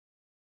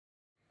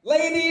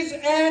Ladies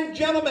and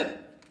gentlemen,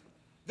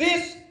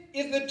 this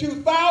is the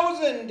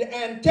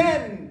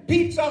 2010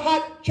 Pizza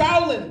Hut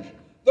Chow-Lenge,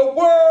 the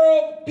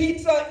World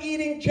Pizza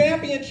Eating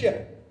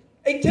Championship,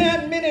 a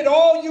 10-minute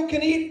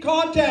all-you-can-eat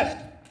contest.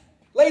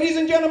 Ladies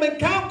and gentlemen,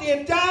 count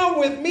it down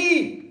with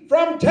me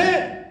from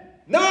 10,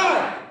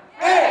 9,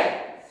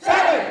 8,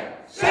 7,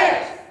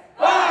 6,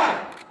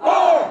 5,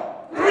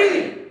 4, 3,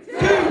 2,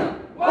 1,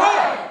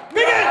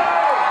 begin!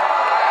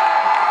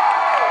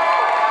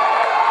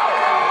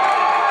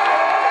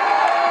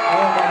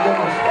 Oh my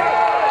goodness.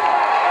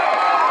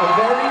 A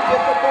very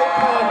difficult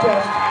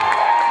contest,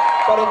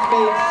 but it's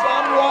made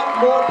somewhat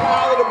more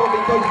palatable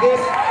because this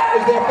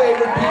is their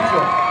favorite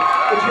pizza.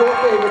 It's your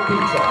favorite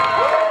pizza.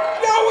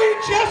 Joey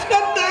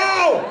Chestnut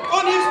now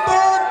on his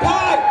third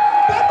pie.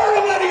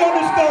 Bertoletti on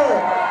his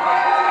third.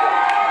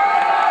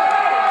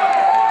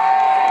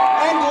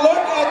 And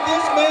look at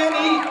this man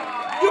eat.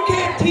 You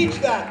can't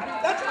teach that.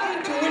 That's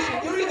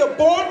intuition. You're either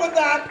born with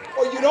that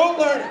or you don't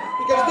learn it.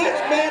 Because this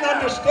man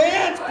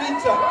understands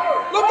pizza.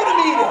 Look at him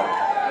eat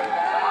it.